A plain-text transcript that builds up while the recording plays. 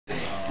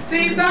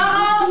See,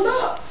 now,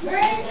 look.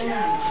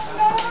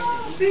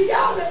 See,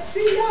 y'all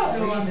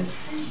don't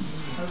understand.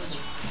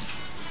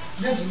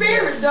 The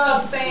Spirit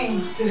does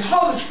things. The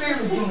Holy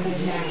Spirit is doing it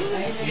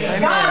now.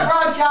 God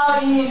brought y'all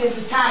in at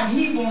the time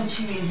He wants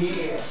you in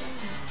here.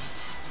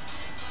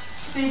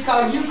 See,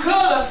 because you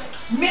could have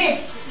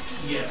missed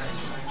it.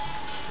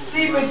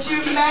 See, but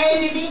you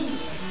made it in.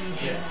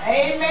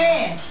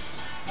 Amen.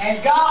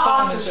 And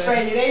God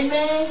orchestrated.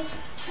 Amen.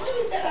 What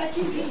is that I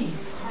keep hearing?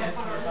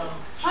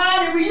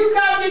 Honey, will you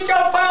come get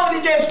your phone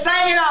and just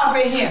sing it off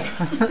in here?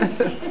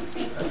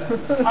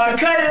 Or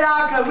cut it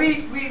off because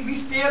we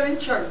still in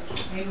church.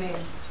 Amen.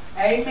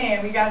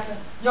 Amen. We got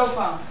your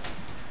phone.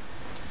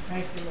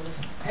 Thank you, Lord.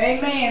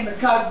 Amen.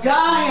 Because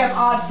God has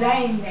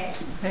ordained that.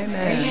 Amen.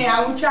 Amen.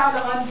 I want y'all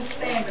to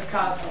understand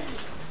because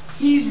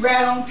He's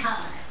right on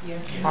time.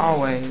 Yes.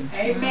 Always.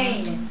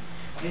 Amen.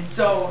 And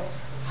so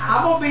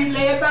I'm going to be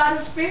led by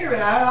the Spirit.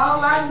 All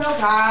I know,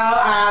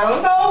 I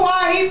don't know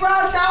why He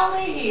brought y'all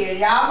in here.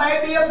 Y'all may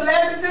be a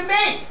blessing to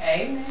me.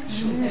 Amen.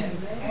 Amen.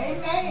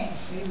 Amen.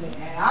 Amen.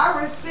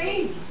 I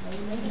receive.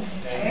 Amen.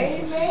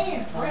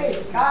 Amen.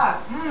 Praise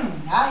God.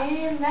 I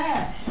hear Him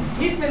now.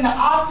 He's been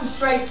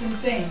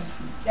orchestrating things.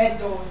 That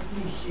door,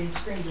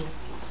 screen door.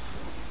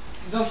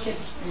 Go shut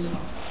the screen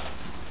door.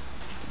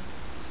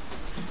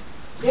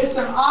 There's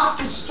some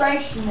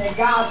orchestration that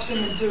God's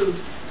going to do.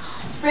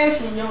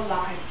 Especially in your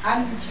life.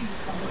 I need you to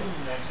come in.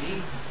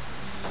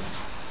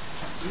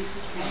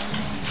 Amen.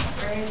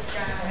 Praise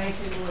God. Thank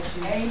you, Lord.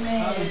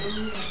 Amen.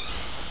 Hallelujah.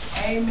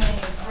 Amen.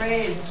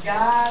 Praise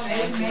God.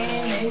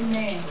 Amen.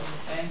 Amen.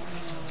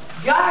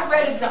 God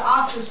ready to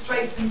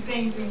orchestrate some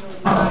things in your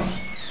life.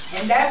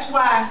 And that's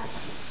why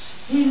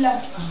He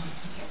left.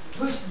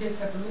 Push this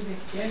up a little bit.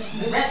 Yes.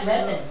 Right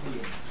there.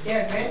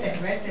 Yeah,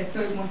 right there. So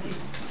it won't keep.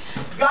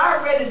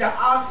 God is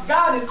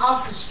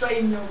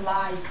orchestrating your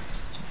life.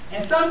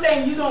 And some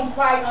things you don't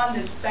quite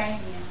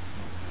understand.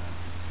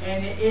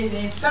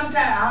 And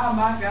sometimes, oh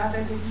my God,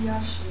 that is your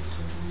shit.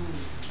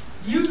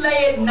 You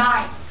lay at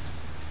night,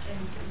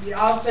 and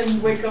all of a sudden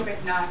you wake up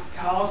at night,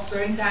 all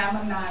certain time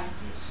of night.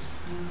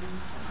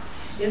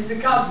 It's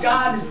because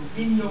God is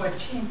getting your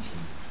attention.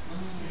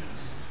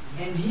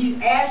 And He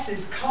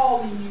is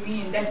calling you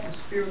in. That's the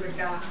Spirit of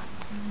God.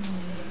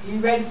 He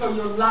ready for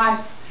your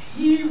life.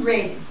 He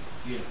ready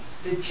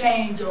to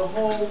change your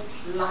whole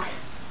life.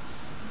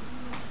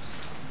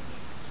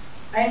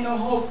 Ain't no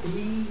hope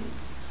He is.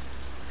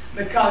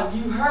 Because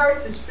you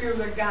heard the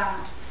Spirit of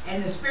God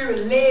and the Spirit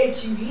led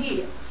you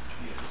here.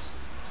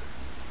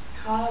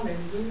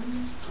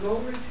 Hallelujah.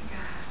 Glory to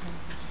God.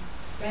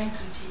 Thank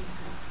you,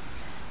 Jesus.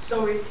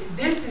 So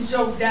this is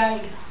your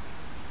day.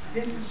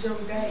 This is your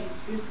day.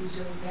 This is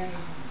your day.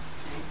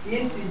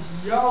 This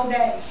is your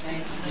day.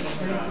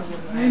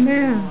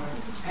 Amen.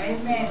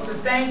 Amen. So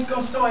things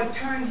going to start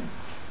turning.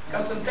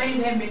 Because some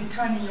things have been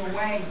turning your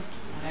way.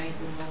 Thank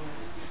you, Lord.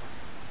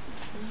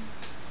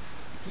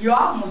 You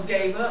almost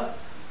gave up.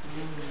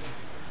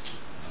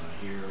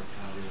 Here,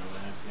 probably the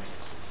last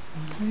days.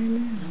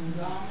 Amen.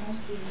 You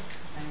almost did.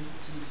 Thank you,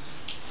 Jesus.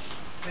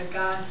 But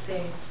God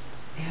said,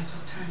 there's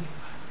a turning point.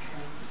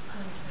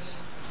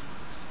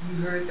 You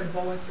heard the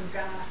voice of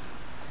God.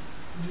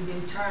 You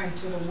didn't turn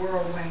to the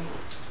world way.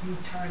 You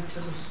turned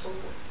to the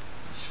source.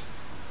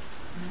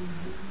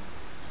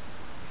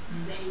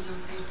 And then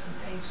you'll face some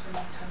things when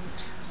you turn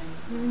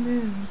around.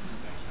 Amen.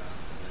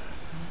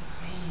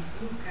 Man,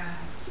 oh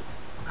God.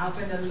 I'm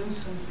going to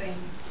lose some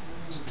things.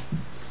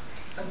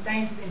 Some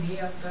things been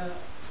held up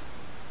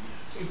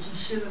that you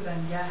should have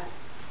done got.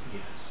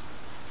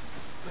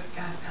 But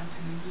God,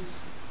 something to lose.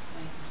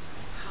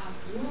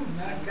 Hallelujah.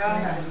 My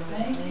God, I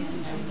thank you.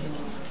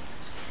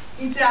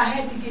 He said, I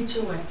had to get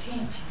your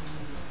attention.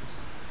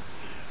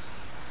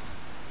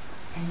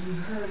 And you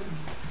heard me.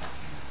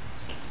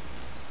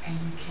 And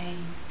you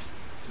came.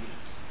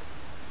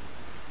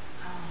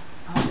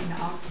 He's going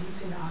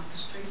to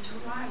orchestrate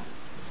your life.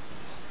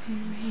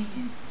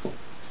 Amen.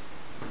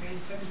 Ready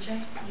for the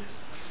change? Yes.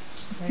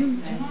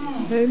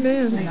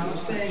 Amen.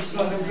 Don't say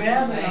for the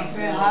rebel.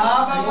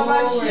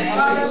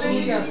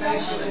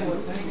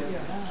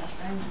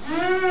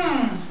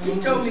 He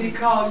told me to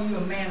call you a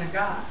man of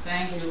God.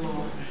 Thank you,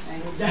 Lord.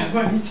 That's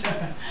what he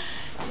said.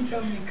 He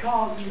told me to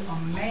call you a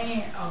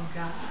man of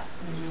God.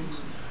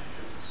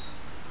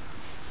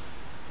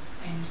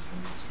 And it's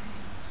going to change.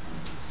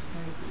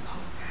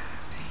 Oh God,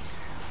 thank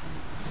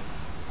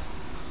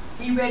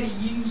you. He ready to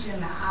use you in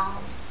the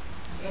hour,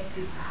 at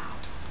this hour.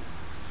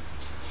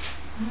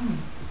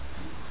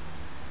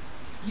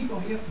 You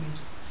gonna help me.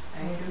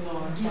 Thank you,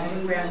 Lord. You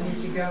know where I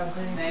need to go.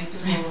 Thank you,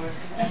 Lord.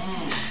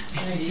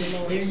 Thank you,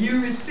 Lord. If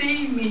you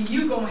receive me,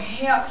 you gonna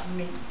help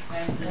me.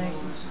 Thank you,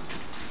 Lord.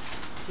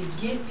 To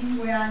get me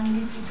where I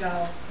need to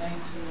go.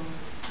 Thank you, Lord.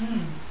 Thank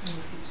you,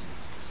 Jesus.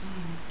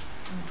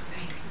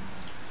 Thank you.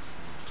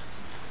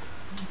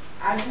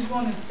 I just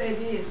want to say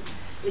this.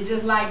 It's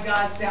just like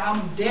God said,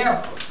 I'm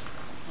Deborah.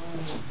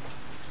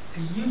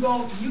 You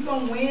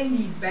gonna win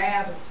these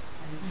battles.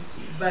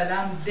 But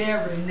I'm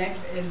Deborah.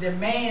 And the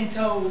man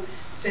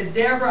said,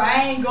 Deborah,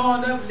 I ain't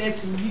going up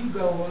unless you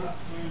go up.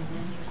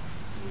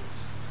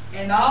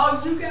 And all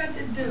you got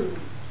to do,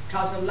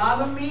 because a lot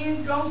of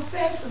men's going to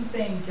say some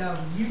things,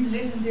 you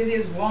listen to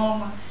this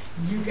woman,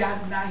 you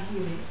got to not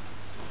hear it.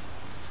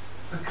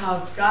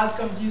 Because God's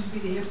going to use me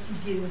to help you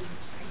get in some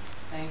place.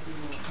 Thank you,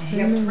 Lord. And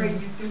help pray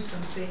you through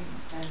some things.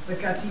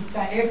 Because He's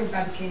saying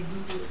everybody can't do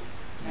this.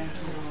 Thank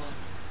you, Lord.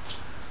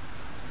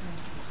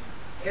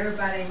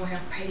 Everybody ain't going to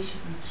have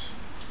patience with you.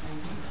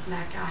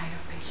 Like I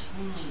have patience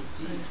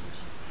with you.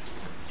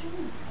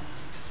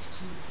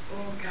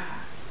 Oh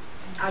God.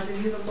 I just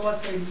hear the Lord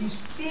say, if you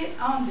sit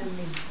under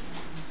me,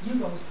 you're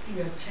going to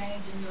see a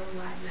change in your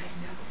life like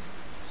never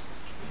before.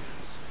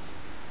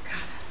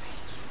 God, I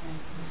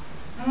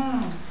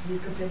thank you. You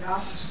could be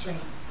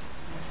orchestrate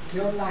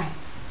your life.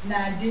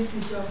 Now this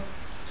is your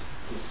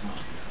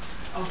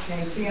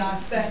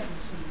fiance.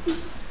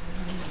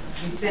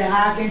 He said,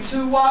 how can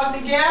two walk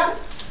together?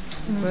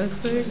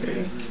 Unless they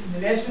agree.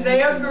 Unless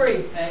they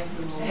agree. Thank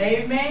you, Lord.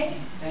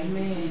 Amen.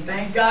 Amen.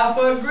 Thank God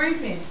for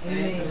agreement.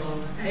 Thank you,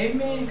 Lord.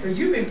 Amen. Because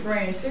you've been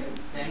praying too.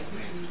 Thank you,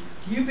 Jesus.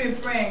 You've been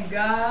praying,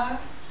 God,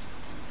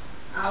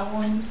 I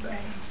want him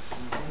saved.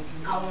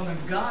 I want a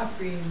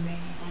God-fearing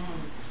man.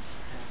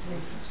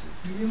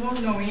 You didn't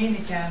want no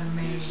any kind of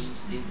man.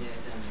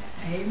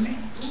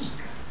 Amen.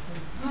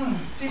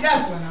 See,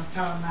 that's what I'm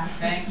talking about.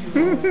 Thank you,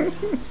 Lord.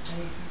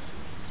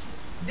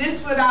 This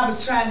is what I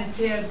was trying to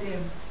tell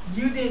them.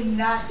 You did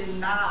not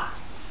deny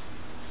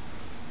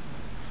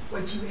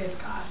what you asked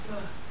God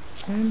for.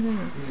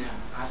 Amen. Yeah,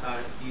 I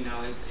thought it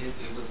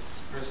was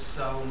for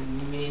so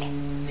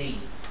many.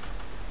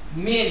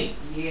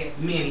 Yes.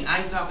 Many.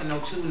 I ain't talking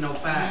no 2, no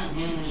 5.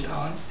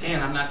 Y'all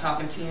understand? I'm not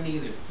talking 10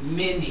 either.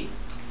 Many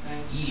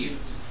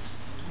years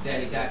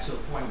that it got to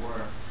a point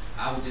where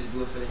I would just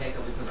do it for the heck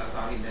of it because I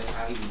thought that's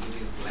how he would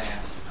get his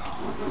last off.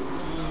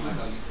 Like,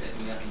 oh, you set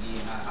me up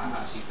again.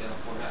 How she fell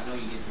for it. I know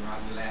you did the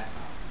wrong your last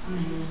off.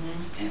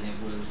 And it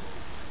was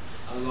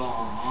a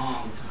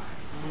long time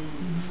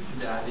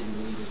that I didn't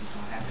believe it was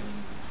going to happen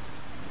anymore.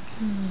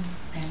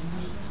 And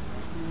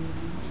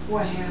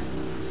what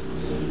happened?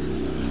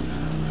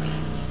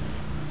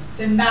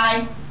 The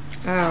 9th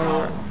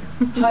Hour.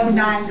 her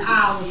 9th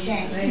hour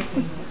came.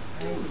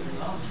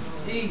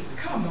 Jesus.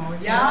 Come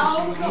on,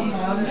 y'all. Come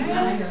on,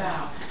 man.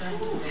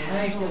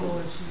 Thank you,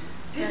 Lord.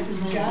 This is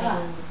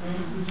God.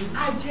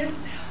 I just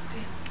tell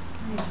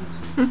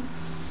them.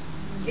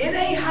 It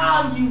ain't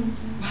how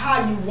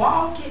you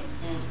walk it.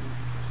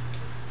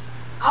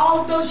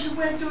 Although she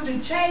went through the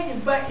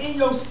changes, but in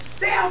your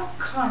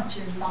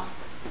self-conscious life,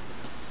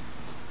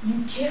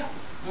 you kept.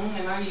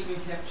 And I even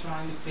kept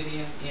trying to fit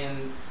in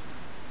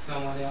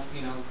someone else,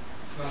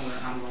 somewhere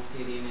I'm going to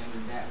fit in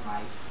that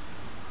life.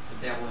 But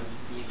that wasn't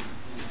me.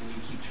 And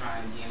you keep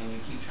trying again, and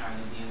you keep trying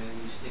again,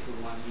 and you stick with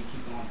one, and you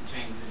keep going through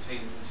changes and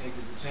changes and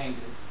changes and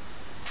changes.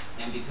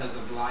 And because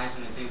of life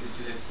and the things that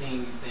you have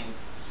seen, you think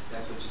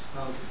that's what you're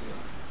supposed to do.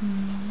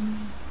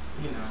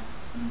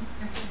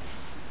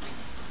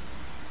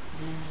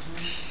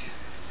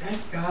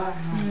 Thank God.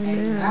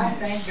 Amen. I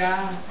thank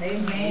God.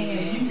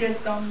 Amen. You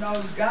just don't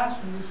know God's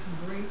going to do some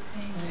great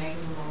things.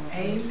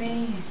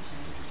 Amen.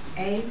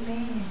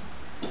 Amen.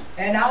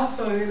 And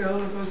also hear the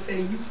Holy Ghost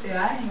say, you say,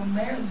 I ain't going to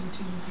marry you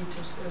till you get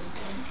yourself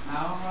straight.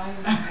 All right.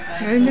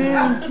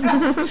 Amen.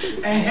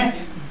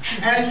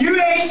 And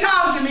you ain't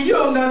talking to me. You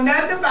don't know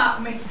nothing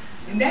about me.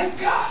 And that's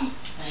God.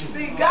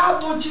 See,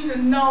 God wants you to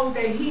know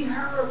that He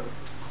heard.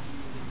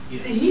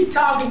 See, He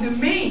talking to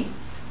me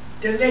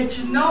to let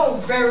you know,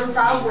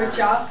 verify what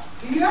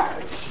He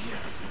heard.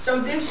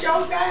 So this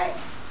show guy,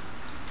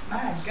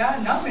 my God,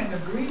 and I'm in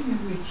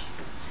agreement with you.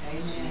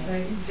 Amen.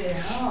 But he said,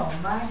 oh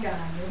my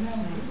God,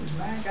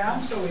 my God,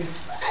 I'm so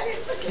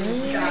excited. Look at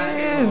this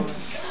God.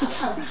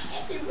 God, I'm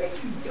happy what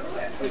you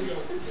doing for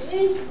your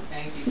people.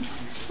 Thank you.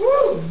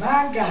 Woo,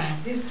 my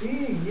God, this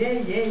is,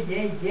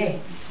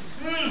 yeah.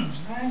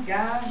 My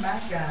God.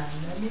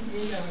 Let me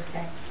get it,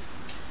 okay.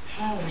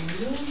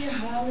 Hallelujah.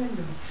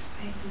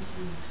 Thank you,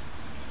 Jesus.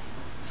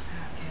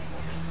 Okay,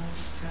 I'm going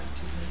to talk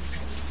to you.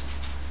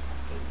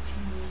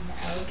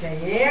 18. Okay,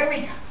 here we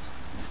go.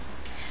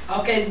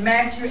 Okay,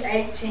 Matthew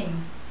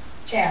 18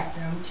 chapter.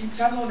 I want you to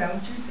turn on that. I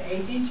want you to say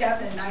 18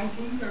 chapter and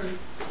 19 verse.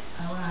 I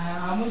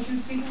want you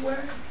to see the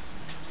word.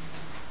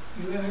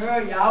 You and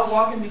her, y'all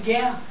walking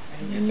together.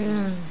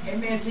 Amen.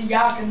 Amen. See,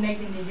 y'all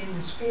connecting it in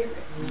the spirit.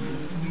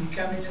 You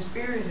come in the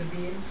spirit a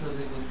bit. Because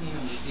it was him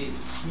who did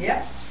it.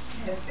 Yep,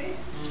 that's it.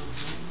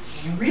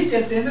 And we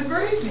just in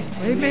agreement.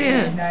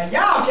 Amen. Now,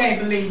 y'all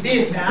can't believe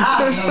this. Now,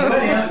 I don't know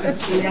what else to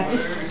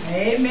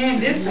say. Amen.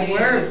 This is the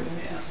word.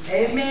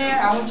 Amen.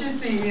 I want you to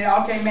see it.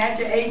 Okay,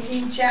 Matthew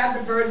 18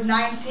 chapter verse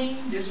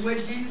 19. This is what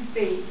Jesus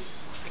said.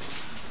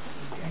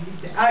 He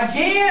said,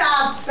 again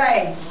I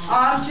say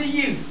unto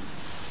you.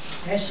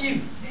 That's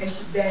you. He's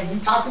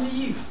talking to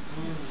you.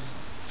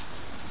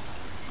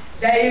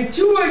 That if 2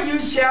 of you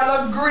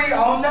shall agree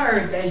on the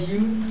earth, that's you.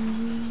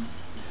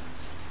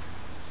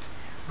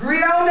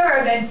 Agree on the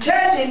earth and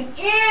touching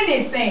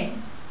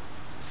anything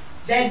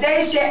that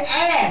they shall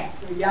ask.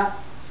 So y'all.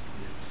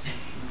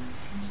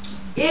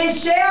 It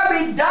shall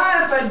be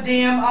done for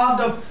them of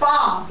the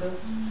Father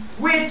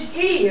which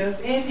is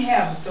in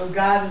heaven. So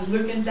God is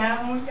looking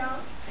down on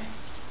y'all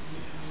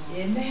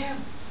today. In the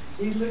heaven.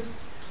 He looks,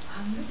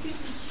 I'm looking at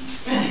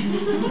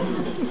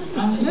you.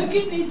 I'm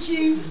looking at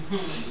you.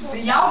 So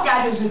y'all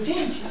got his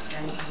attention.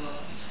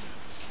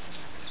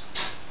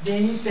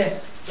 Then he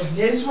said, so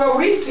this is where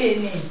we fit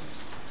in.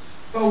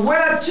 For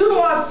where 2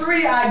 or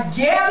 3 are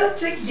gathered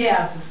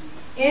together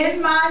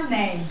in my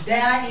name, there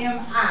am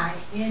I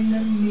in the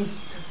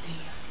midst of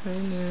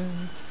them.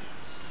 Amen.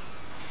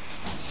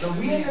 So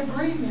we in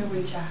agreement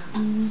with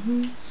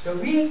y'all. So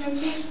we in the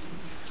midst of you.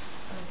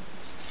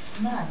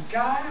 My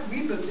God,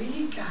 we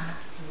believe God.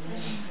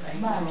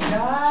 My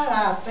God,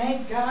 I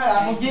thank God.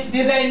 I'm going to get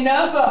this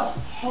another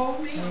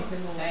holy.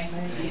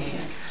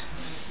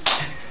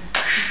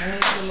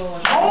 Thank you,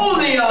 Lord.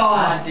 Holy I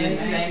on.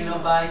 didn't think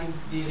nobody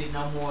did it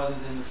no more other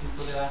than the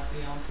people that I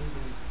see on TV.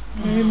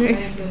 Amen.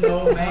 Thank you,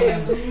 Lord.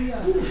 Man.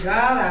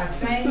 God, I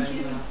thank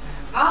you.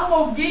 I'm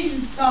going to give you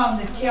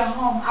something to carry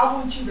home. I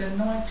want you to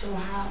anoint your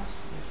house.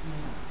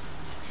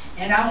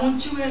 And I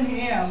want you in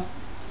here,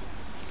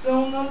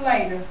 sooner or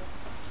later,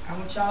 I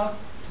want y'all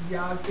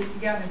get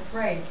together and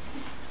pray.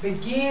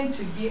 Begin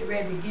to get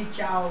ready to get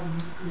y'all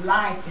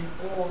life in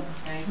order.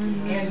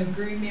 In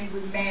agreement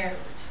with marriage.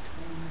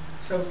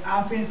 So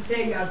I'm going to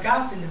tell y'all,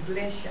 God's going to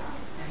bless y'all.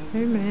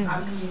 Amen.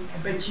 I mean,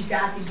 but you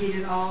got to get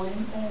it all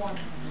in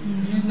order.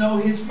 You know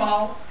his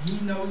fault, he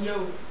know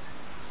yours.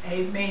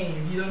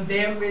 Amen. If you don't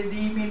deal with it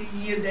these many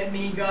years, that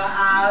means God's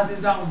eyes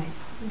is on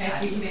it.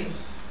 Happy years.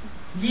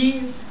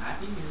 Years?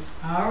 Happy years.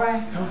 All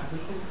right.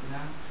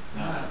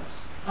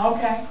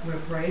 Okay.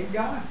 Well, praise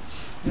God.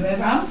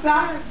 I'm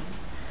sorry.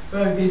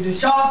 But the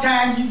short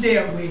time you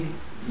dealt with it.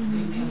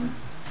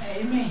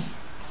 Amen.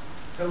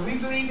 So we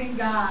believe in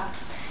God.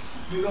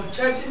 We're going to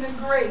touch and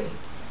agree.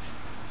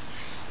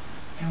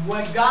 And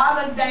what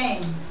God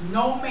ordained,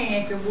 no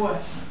man can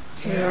what?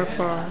 Tear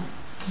apart.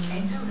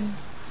 Can't do it.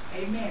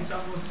 Amen. So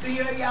I'm going to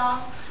seal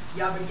y'all.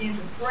 Y'all begin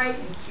to pray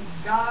and seek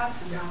God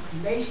for y'all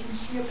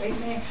relationship.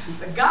 Amen.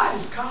 But God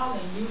is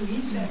calling you.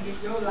 He's going to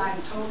get your life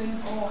totally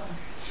in order.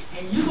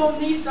 And you're going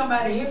to need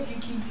somebody to help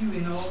you keep you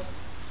in order.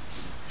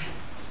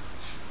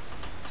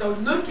 So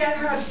look at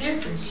her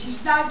different.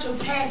 She's not your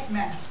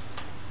taskmaster.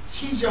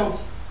 She's your...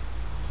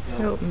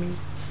 Help me.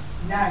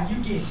 Now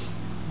you get it.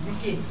 You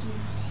get it.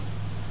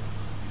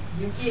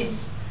 You get it.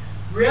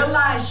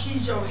 Realize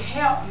she's your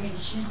helpmate.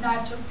 She's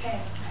not your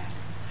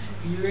taskmaster.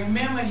 You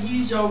remember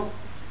he's your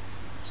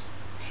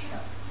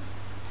help.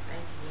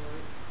 Thank you,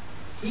 Lord.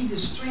 He's the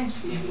strength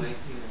for Can't you. wait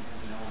till it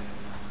has no way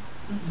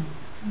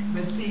of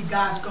But see,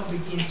 God's going to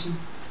begin to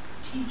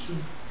teach you.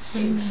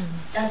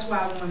 That's why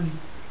I want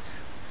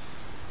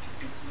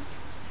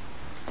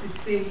to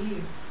sit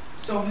here.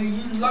 So when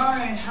you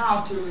learn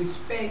how to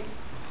respect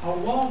a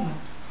woman,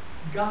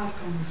 God's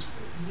going to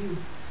respect you.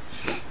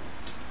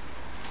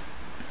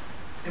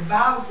 The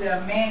Bible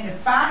says a man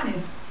that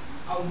findeth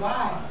a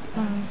wife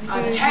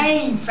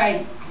attain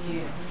faith.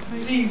 Yes.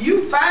 See, if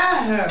you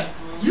find her,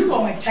 you're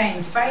going to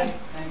attain faith.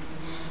 Thank you,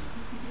 Lord.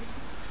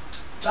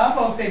 Some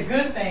folks say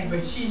good thing,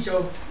 but she's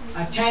your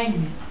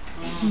attainment.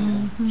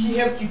 She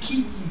helped you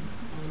keep you.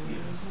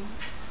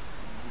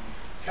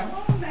 Come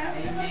on now.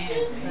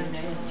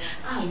 Amen.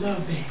 I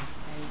love that.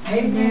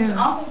 Amen. So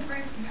I'm going to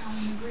pray for y'all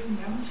in agreement.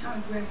 I'm going to try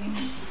to grab hands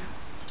for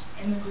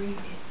y'all in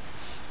agreement.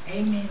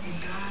 Amen.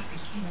 And God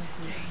begins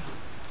today.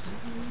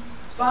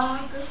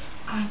 Father,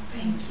 I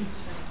thank you.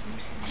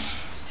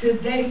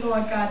 Today,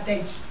 Lord God,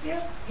 they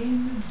step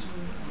in the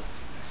door.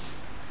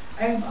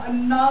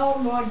 And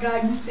no, Lord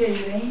God, you said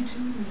it ain't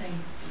too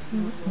late.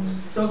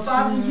 So,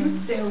 Father, you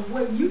said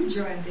what you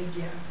joined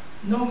together,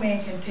 no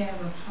man can tear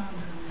apart.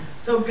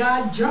 So,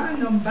 God, join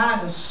them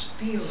by the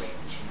Spirit.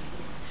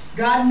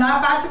 God,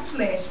 not by the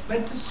flesh,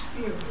 but the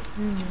Spirit.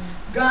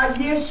 God,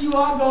 yes, you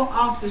are going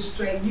off the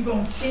straight. You're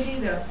going to set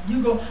it up.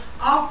 You're going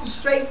off the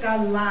straight their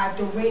life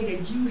the way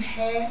that you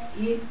had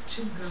it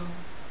to go.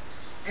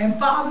 And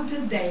Father,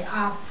 today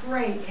I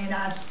pray and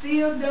I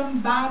seal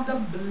them by the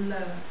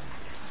blood.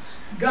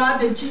 God,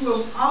 that you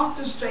will off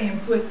the straight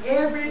and put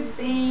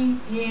everything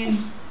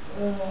in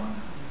order.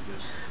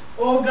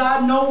 Oh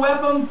God, no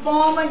weapon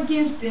formed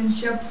against them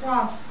shall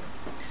prosper.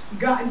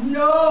 God,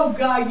 no,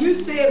 God, you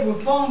said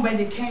we're formed, but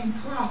it can't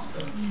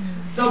prosper.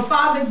 So,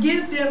 Father,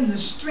 give them the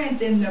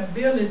strength and the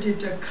ability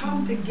to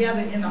come together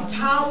in a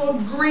power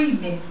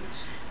agreement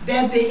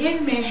that the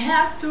enemy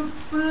have to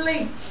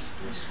flee.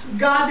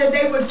 God, that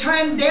they would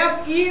turn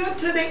deaf ear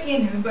to the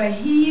enemy, but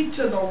heed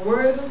to the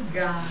word of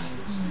God.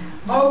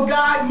 Oh,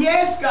 God,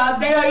 yes, God,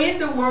 they are in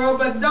the world,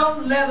 but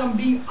don't let them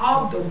be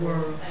of the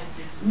world.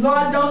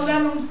 Lord, don't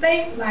let them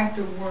think like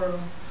the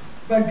world,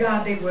 but,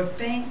 God, they will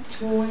think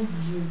toward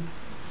you.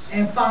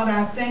 And Father,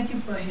 I thank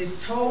you for his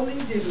totally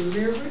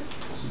deliverance.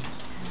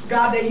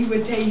 God, that he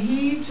would take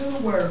heed to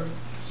the word,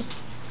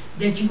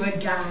 that you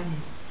would guide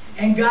him.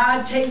 And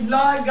God,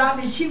 Lord God,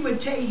 that she would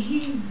take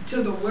heed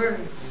to the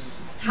word,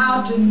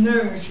 how to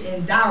nourish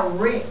and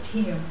direct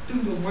him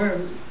through the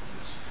word.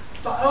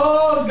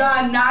 Oh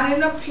God, not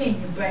in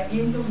opinion, but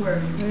in the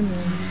word. Amen.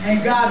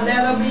 And God,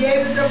 let her be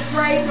able to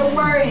pray the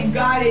word. And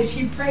God, as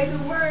she prayed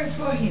the word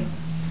for him,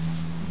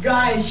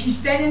 God, as she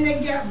standing in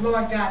the gap,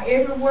 Lord God,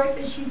 every word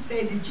that she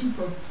said, that you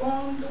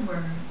perform the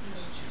word.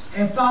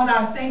 And Father,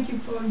 I thank you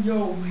for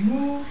your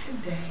move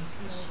today.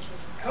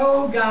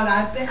 Oh God,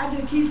 I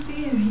just keep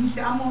seeing it. He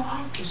said, I'm going to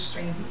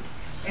orchestrate it.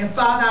 And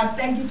Father, I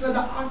thank you for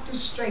the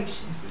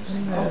orchestration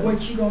of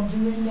what you're going to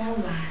do in their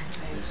lives.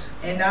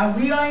 And now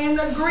we are in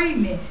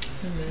agreement,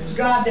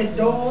 God, that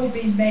doors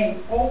be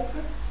made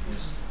open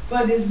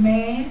for this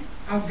man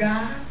of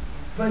God,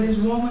 for this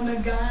woman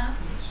of God.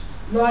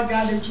 Lord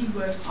God, that you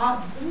would,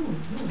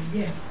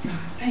 yes,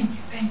 God, thank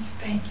you, thank you,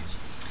 thank you.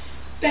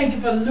 Thank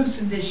you for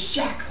loosening the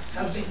shackles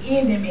of the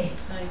enemy.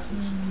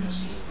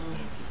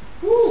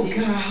 Oh,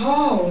 God,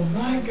 oh,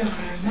 my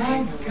God,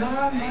 my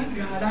God, my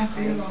God, I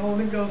feel the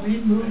Holy Ghost,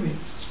 He's moving.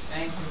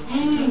 Thank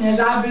you. As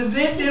I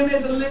present them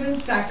as a living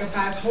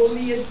sacrifice,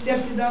 wholly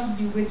accepted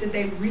unto you, with that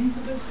they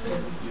reasonable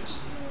service,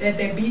 that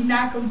they be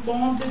not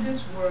conformed to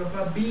this world,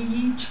 but be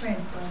ye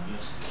transformed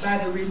by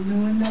the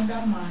renewing of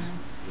thy mind.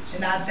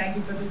 And I thank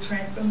you for the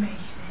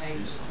transformation. Thank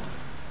you.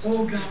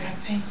 Oh God, I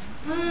thank you.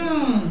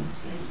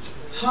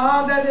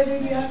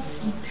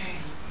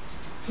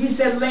 He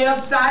said, lay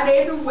aside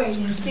every weight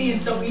and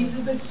sin so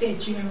easily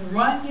beset you, and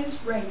run this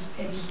race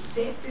that is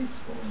set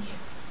before you.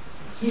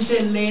 He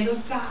said, lay it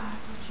aside.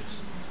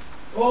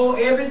 Oh,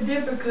 every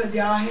difficulty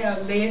y'all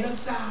have, lay it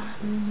aside.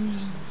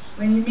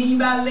 When you mean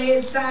by lay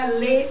it aside,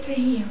 lay it to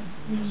him.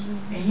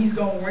 And he's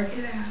going to work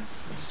it out.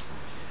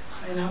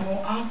 And I'm going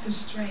to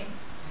orchestrate.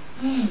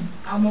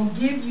 I'm going to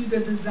give you the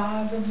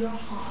desires of your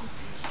heart.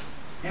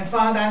 And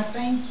Father, I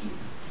thank you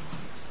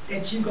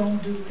that you're going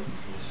to do it.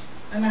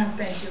 And I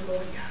thank you,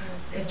 Lord God,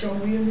 that your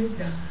will is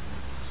done.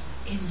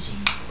 In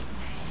Jesus'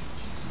 name.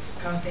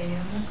 Because they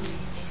are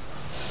agreement.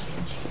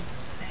 In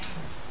Jesus' name.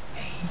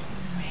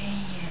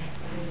 Amen.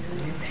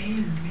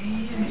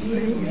 Amen.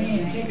 Amen.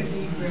 Take a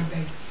deep breath,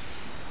 baby.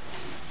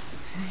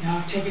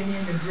 Y'all taking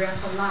in the breath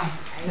of life.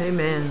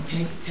 Amen.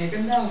 Take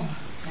another.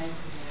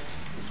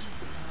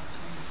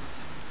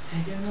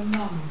 Take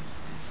another.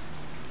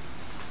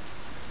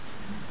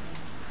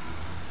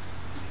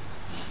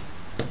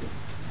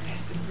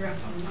 That's the breath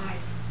of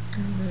life.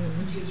 Amen.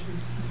 You just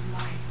receive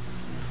life.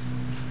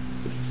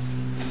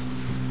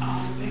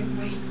 All that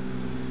weight.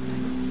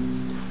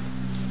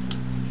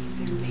 He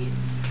said, lay it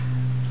aside.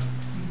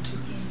 You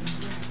took in the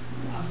breath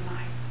of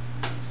life.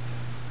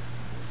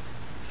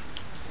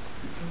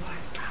 And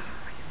watch God.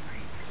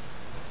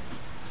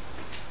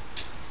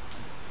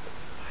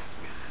 Watch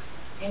God.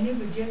 And it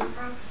was just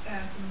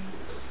prophesied to me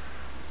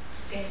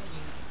that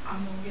I'm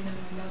going to get in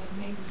another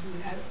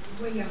neighborhood.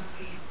 Where y'all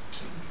staying?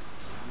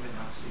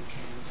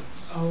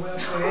 Oh, well,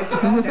 that's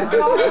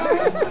all right.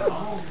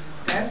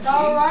 That's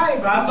all right.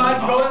 If I'm about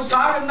to go and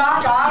start a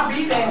knock, I'll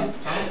be there.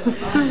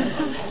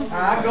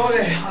 I'll go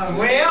there.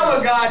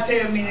 Wherever God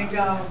tell me to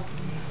go,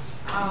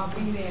 I'll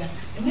be there.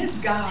 And this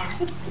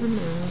God.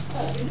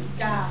 This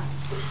God.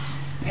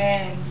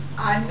 And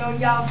I know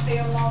y'all stay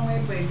a long way,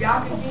 but if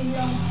y'all can get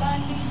here on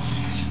Sunday,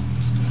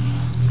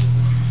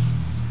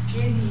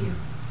 get here.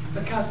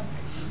 Because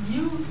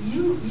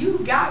you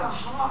got a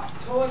heart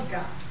towards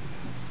God.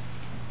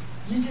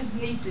 You just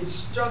need the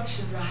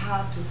instructions of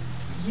how to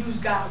use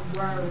God's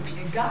word.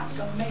 And God's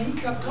gonna, man, He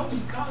told me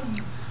to call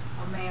you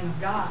a man of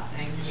God.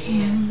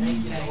 Amen.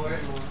 Thank you, Lord.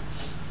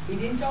 He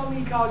didn't tell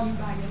me to call you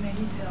by your name.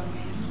 He said a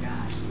man of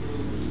God.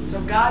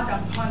 So God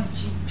done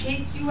punished you,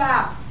 picked you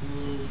out.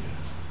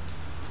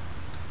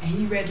 And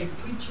He ready to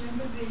put you in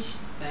position.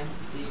 Thank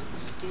you,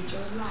 Jesus. Get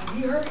your life.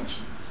 He heard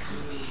you.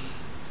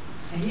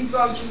 And He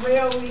brought you way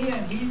over here,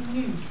 and He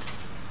knew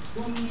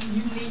who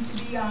you need to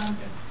be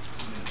under.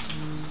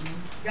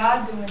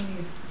 God doing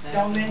this.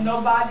 Don't let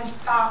nobody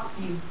stop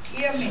you.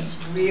 Hear me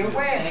real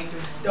well.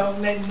 Don't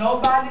let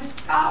nobody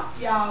stop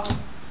y'all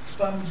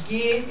from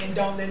getting, and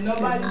don't let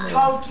nobody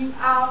talk you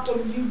out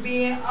of you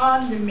being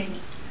under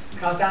me.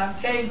 Because I'm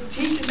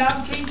teaching,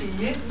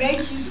 it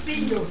makes you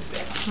see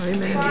yourself.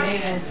 Amen.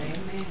 Amen.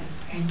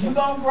 And you're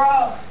going to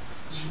grow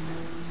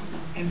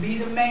and be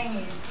the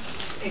man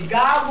that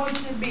God wants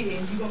you to be,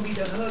 and you're going to be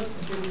the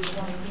husband to this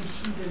woman that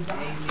she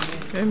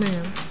desires.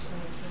 Amen.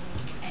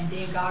 And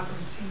then God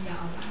gonna send y'all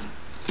out.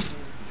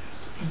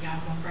 And y'all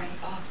gonna bring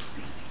up to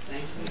see.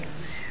 Thank you.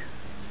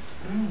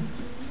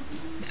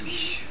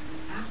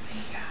 I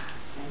thank God.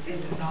 This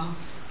is awesome.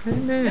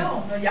 Amen.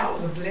 Y'all know y'all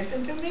was a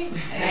blessing to me.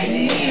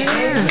 Amen.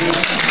 Amen.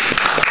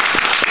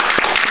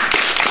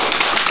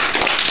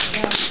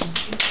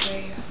 It's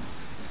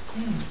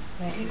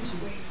well. It's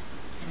well.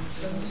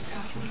 So you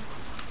stop me.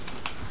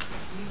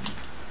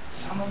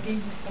 I'm gonna give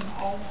you some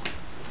oil.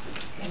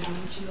 And I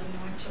want you to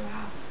anoint your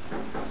house. Go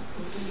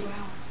through your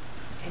house.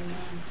 And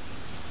amen.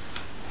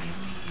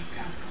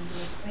 God's going to do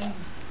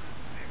things.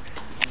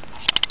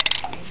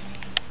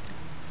 Amen.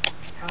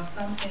 Because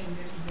some things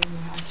that was in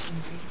your house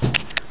shouldn't be.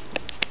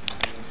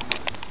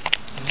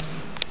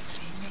 Amen.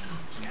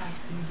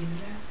 God's going to get it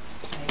out.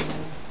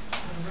 Amen.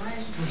 All right.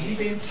 Because you've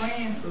been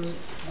praying for it.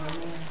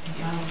 And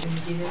God's going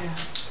to get it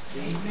out.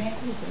 Amen.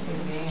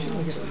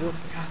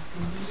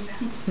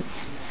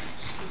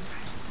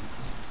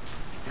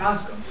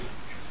 God's gonna do it.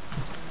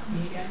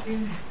 You got to do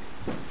that.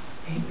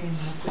 Amen.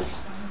 Now put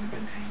some in the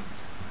container.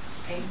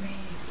 Amen.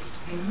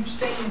 And you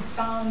stay in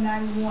Psalm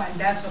 91.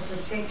 That's a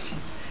protection.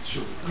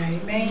 Sure.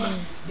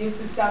 Amen. This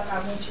is something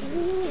I want you to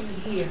see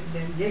here.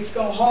 Then this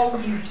gonna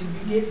hold you till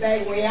you get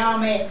back where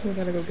I'm at. We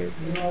gotta go get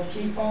You know,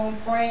 keep on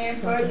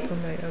praying for something you.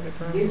 from that other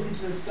girl. This is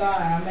for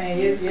son. I mean,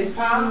 it's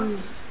power.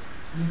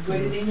 You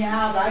put it in your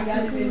house. I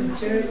got it in the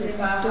church, in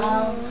my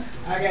house.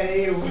 I got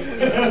it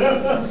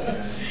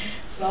everywhere.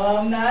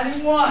 Psalm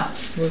 91.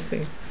 We'll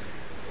see.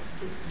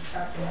 This is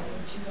something I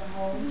want you to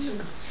hold to.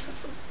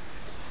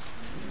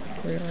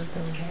 We are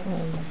going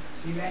home.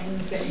 See right here,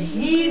 it says,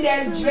 he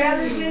that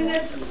dwelleth in the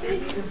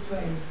secret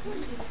place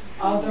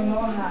of the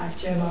Most High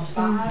shall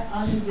abide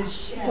under the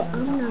shadow of the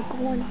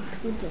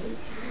Almighty.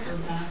 So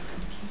God's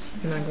going to keep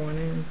you. You're not going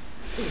in.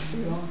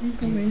 He's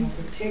going to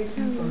protect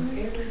you from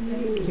everything.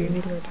 Do you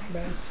need to go to the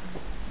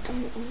bathroom?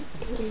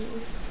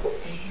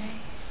 Amen.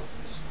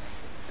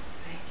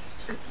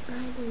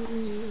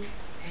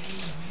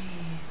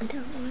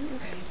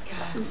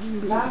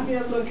 Buy me a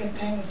little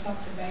container,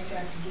 something back there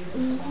I can give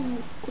them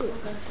some.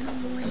 Something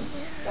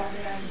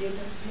I can give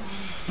them some.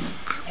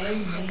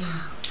 Amen.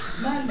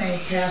 My name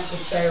Pastor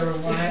Sarah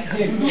White. I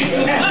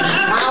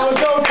was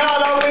so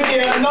caught up with the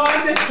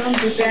anointing.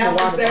 Pastor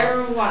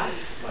Sarah White.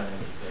 My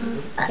name is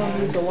David. Some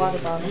use the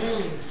water bottle.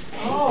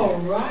 All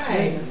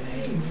right.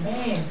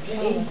 Amen.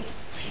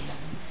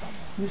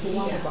 Use the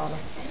water bottle.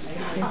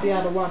 Empty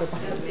out the water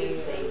bottle.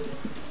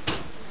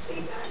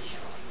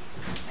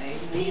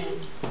 Amen.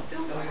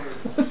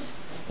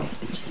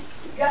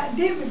 God,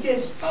 David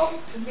just spoke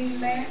to me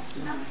last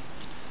night.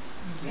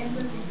 And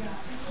look at God.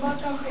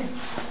 What's up with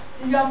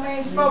the young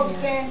man spoke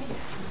saying,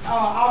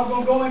 I was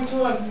going to go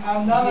into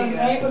another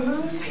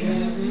neighborhood.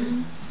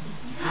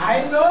 I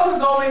didn't know it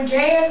was over in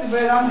Kansas,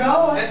 but I'm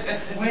going.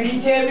 When he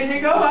tell me to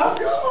go, I'm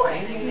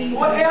going.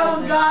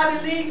 Whatever God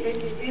is in,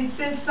 it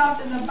says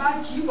something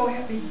about you, you're going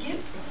to have to get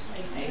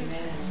something.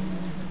 Amen.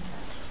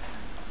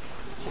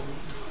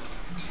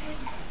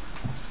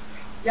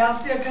 Y'all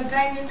still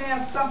containing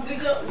there something?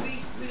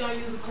 We gonna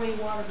use a clean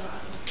water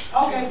bottle.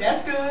 Okay,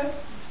 that's good.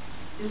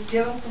 Just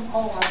give us some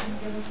oil. I can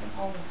give us some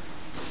oil.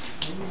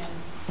 Amen.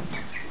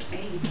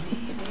 Amen.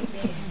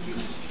 Amen.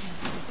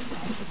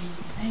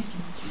 Thank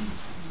you,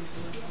 Jesus.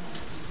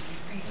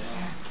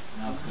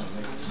 I was going to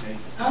make a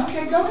statement.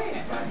 Okay, go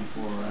ahead. Right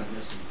before I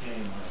guess we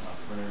came, one of my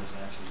prayers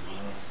actually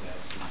was that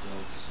we go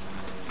to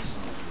somewhere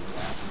who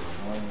actually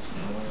anoints the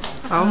Lord.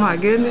 Oh my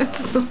goodness.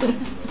 I've been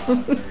to a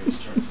lot of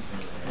various churches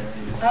in the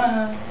area.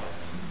 Uh-huh. And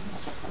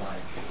it's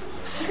like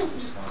they don't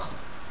respond.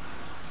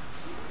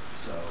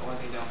 So, Or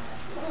they don't have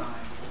the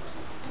time.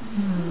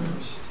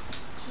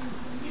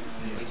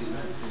 They just,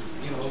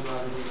 you know,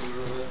 God is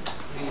really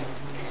see it.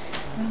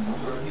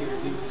 Or here,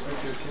 use the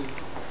scripture too.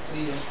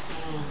 See it.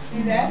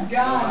 See, that's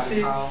God. Nobody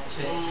See, call,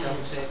 check,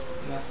 double check,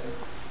 nothing.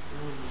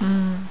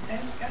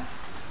 that's God.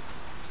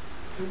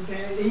 So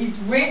that He's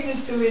witness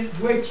to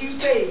what you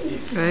say.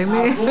 Amen.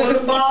 I pour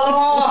the bottle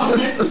on.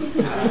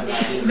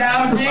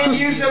 Now I'm getting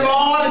you some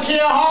oil to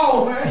kill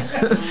home.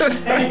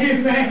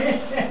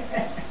 Amen.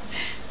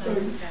 So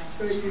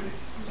you,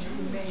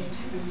 amen.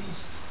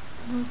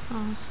 That's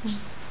awesome.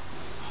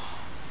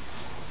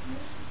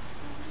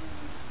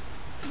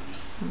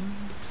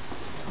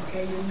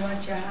 Okay, you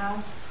anoint your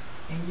house,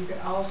 and you can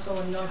also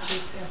anoint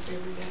yourself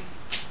every day.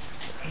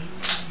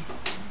 Amen.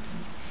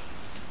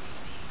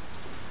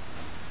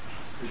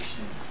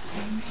 appreciate it.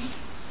 Amen.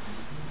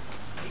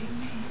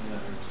 Amen.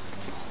 Yeah.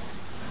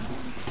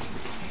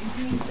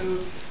 Amen. So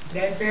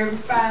that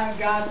verified,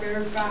 God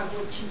verified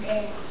what you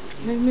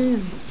asked.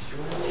 Amen.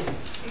 Amen.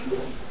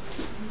 Amen.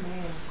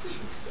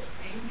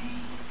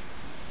 Amen.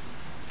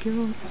 Give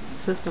him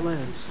Sister Liz.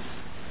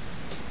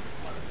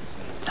 Wanted to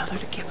say Tell her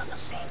something. to give him a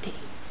CD.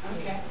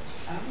 Okay.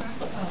 All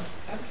right.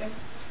 Okay.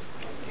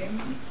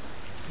 Amen.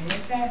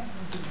 Anytime.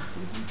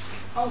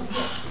 Oh,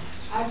 yeah.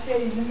 I tell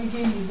you, let me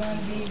give you one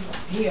thing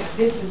here.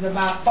 This is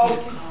about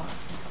focus.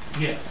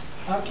 Yes.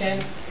 Okay.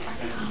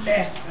 Hey,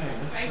 There.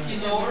 that's Thank you,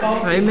 fine. Lord.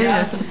 Focus, Amen.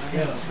 yeah.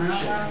 Yeah,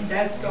 appreciate it.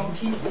 That's going to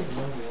keep us.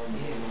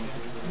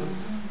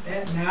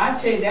 That's Now, I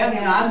tell you, that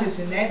I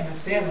listen to that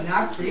myself, and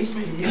I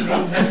appreciate it.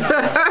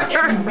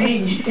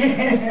 Amen.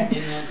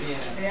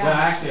 Yeah. Well,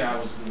 actually, I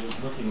was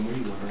looking,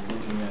 we were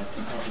looking at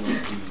a couple of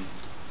the,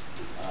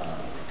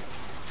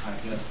 I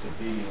guess, the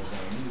videos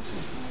on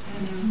YouTube.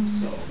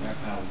 So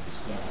that's how we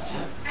discovered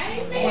you.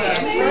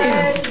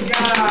 Praise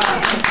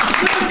God.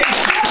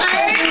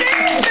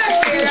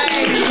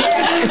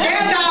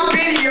 That's our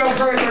video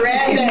person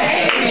right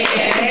there.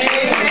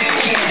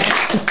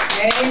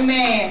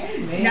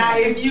 Amen. Now,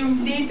 if you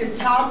need to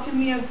talk to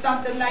me or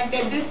something like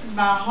that, this is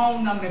my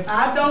home number. If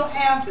I don't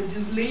answer,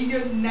 just leave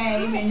your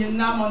name and your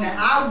number on there.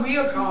 I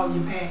will call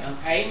you back.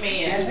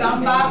 Amen. That's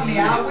something about me.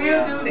 I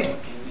will do that.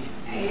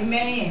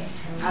 Amen.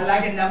 I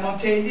like it, and I'm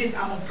gonna tell you this,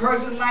 I'm a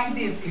person like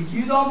this. If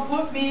you don't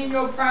put me in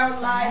your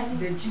private life,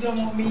 that you don't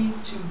want me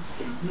to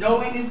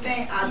know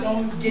anything, I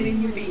don't get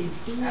in your business.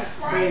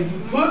 But if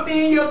you put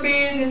me in your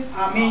business,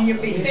 I'm in your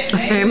business.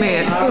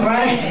 Amen. All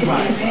right?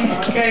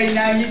 Okay,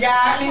 now you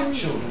got me?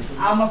 Sure.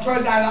 I'm a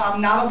person, I'm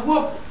not a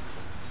whooper.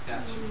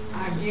 Gotcha.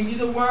 I give you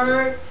the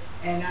word,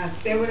 and I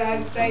say what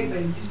I say,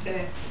 but you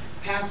said,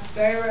 Pastor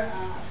Sarah,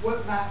 I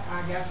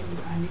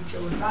need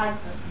your advice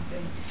or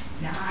something.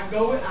 Now I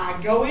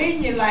go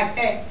in you like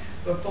that,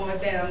 but for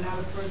that I'm not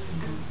a person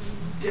to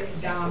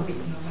downbeat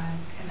nobody,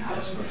 and I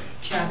don't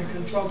try to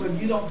control. But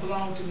you don't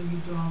belong to me,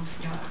 you belong to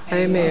God.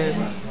 Amen.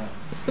 Right, right.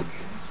 That's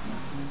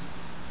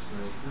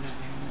great.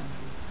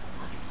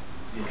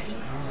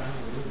 Yeah, all right.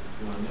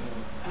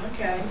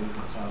 Okay. So we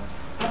can talk.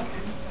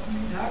 Okay.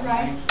 All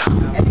right.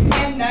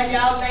 Amen. Now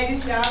y'all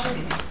ladies, y'all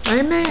ready?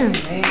 Amen.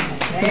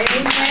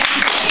 Amen.